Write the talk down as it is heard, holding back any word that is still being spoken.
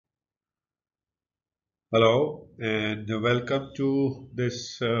Hello and welcome to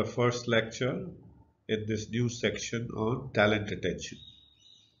this first lecture in this new section on talent retention.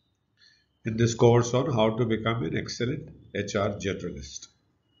 In this course on how to become an excellent HR generalist.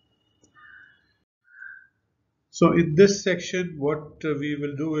 So in this section, what we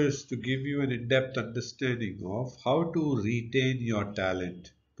will do is to give you an in-depth understanding of how to retain your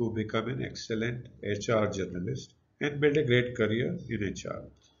talent to become an excellent HR generalist and build a great career in HR.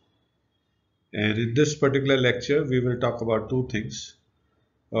 And in this particular lecture, we will talk about two things.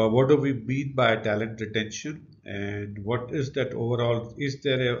 What do we mean by talent retention, and what is that overall? Is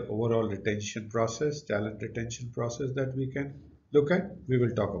there a overall retention process, talent retention process that we can look at? We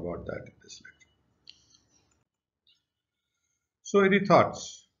will talk about that in this lecture. So, any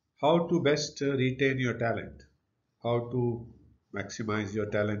thoughts? How to best retain your talent? How to maximize your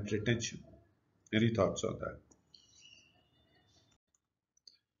talent retention? Any thoughts on that?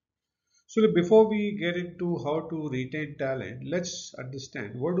 So, before we get into how to retain talent, let's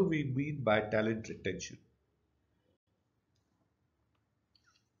understand what do we mean by talent retention.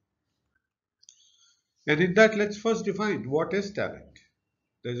 And in that, let's first define what is talent.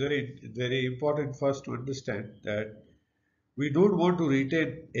 It's very important first to understand that we don't want to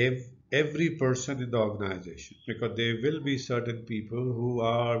retain every person in the organization because there will be certain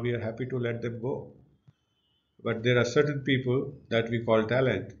people we are happy to let them go. But there are certain people that we call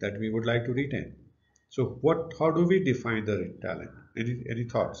talent that we would like to retain. So how do we define the talent? Any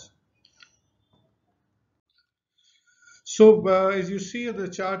thoughts? So as you see in the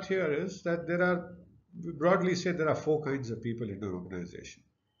chart here is that we broadly say there are four kinds of people in an organization.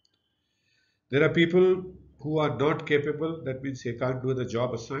 There are people who are not capable, that means they can't do the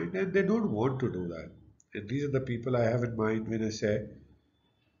job assigned and they don't want to do that. And these are the people I have in mind when I say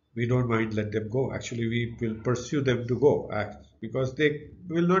we don't mind let them go. Actually, we will pursue them to go because they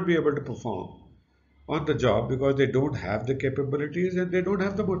will not be able to perform on the job because they don't have the capabilities and they don't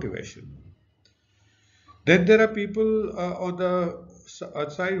have the motivation. Then there are people on the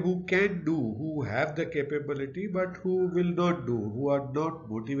side who can do, who have the capability, but who will not do, who are not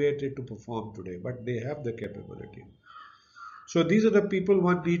motivated to perform today, but they have the capability. So these are the people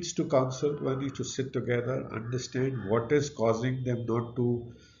one needs to counsel, one needs to sit together, understand what is causing them not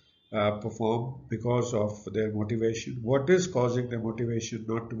to perform because of their motivation, what is causing their motivation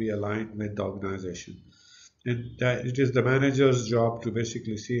not to be aligned with the organization. And it is the manager's job to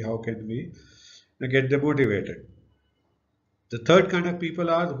basically see how can we get them motivated. The third kind of people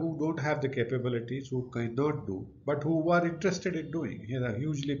are who don't have the capabilities, who cannot do, but who are interested in doing. They are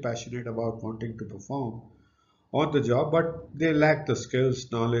hugely passionate about wanting to perform on the job, but they lack the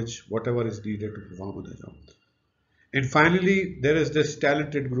skills, knowledge, whatever is needed to perform on the job. And finally, there is this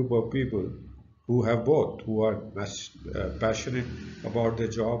talented group of people who have both, who are passionate about their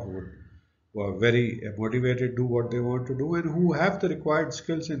job, who are very motivated to do what they want to do, and who have the required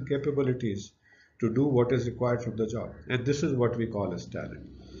skills and capabilities to do what is required from the job. And this is what we call as talent.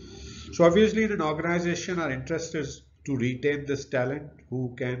 So obviously in an organization, our interest is to retain this talent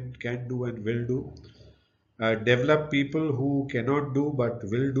who can do and will do. Develop people who cannot do but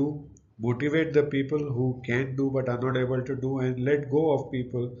will do, motivate the people who can do but are not able to do, and let go of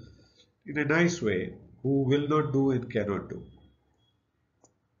people in a nice way who will not do and cannot do.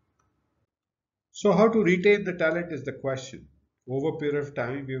 So how to retain the talent is the question. Over a period of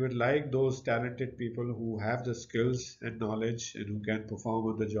time, we would like those talented people who have the skills and knowledge and who can perform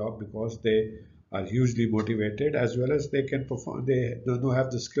on the job because they are hugely motivated as well as they can perform, they don't have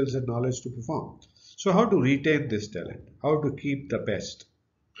the skills and knowledge to perform. So how to retain this talent? How to keep the best?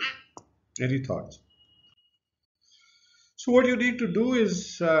 Any thoughts? So what you need to do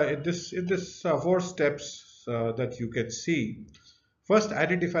is in this 4 steps that you can see. First,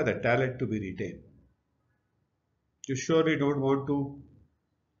 identify the talent to be retained. You surely don't want to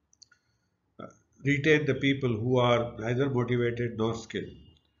retain the people who are neither motivated nor skilled.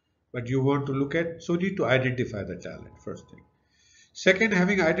 But you want to look at, so you need to identify the talent, first thing. Second,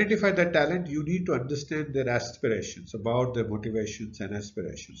 having identified the talent, you need to understand their aspirations, about their motivations and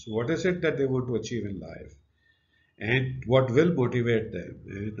aspirations. What is it that they want to achieve in life? And what will motivate them?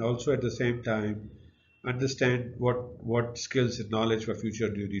 And also at the same time, understand what skills and knowledge for future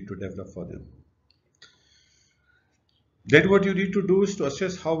do you need to develop for them. Then what you need to do is to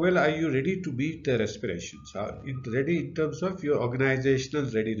assess how well are you ready to meet their aspirations. Ready in terms of your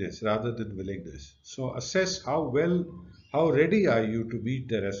organizational readiness rather than willingness. So assess how ready are you to meet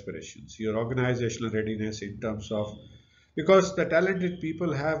their aspirations, your organizational readiness in terms of, because the talented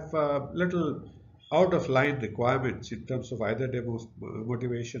people have little out of line requirements in terms of either their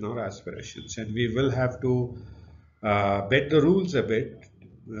motivation or aspirations, and we will have to bend the rules a bit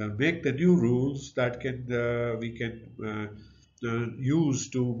make the new rules that can we can use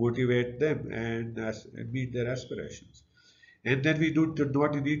to motivate them and meet their aspirations. And then we do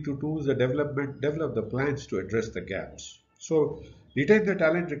what we need to do is develop the plans to address the gaps. So retain the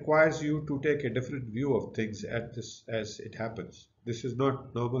talent requires you to take a different view of things at this as it happens. This is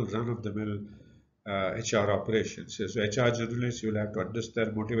not normal run-of-the-mill HR operations. As HR journalists, you'll have to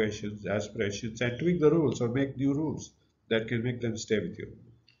understand motivations, aspirations, and tweak the rules or make new rules that can make them stay with you.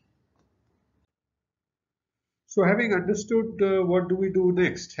 So having understood what do we do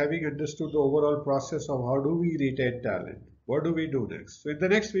next, having understood the overall process of how do we retain talent, what do we do next? So in the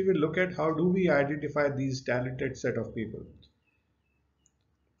next we will look at how do we identify these talented set of people.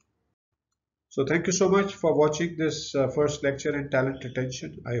 So thank you so much for watching this first lecture in talent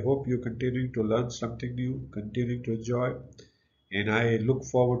retention. I hope you continue to learn something new, continuing to enjoy, and I look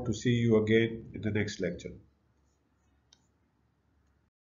forward to see you again in the next lecture.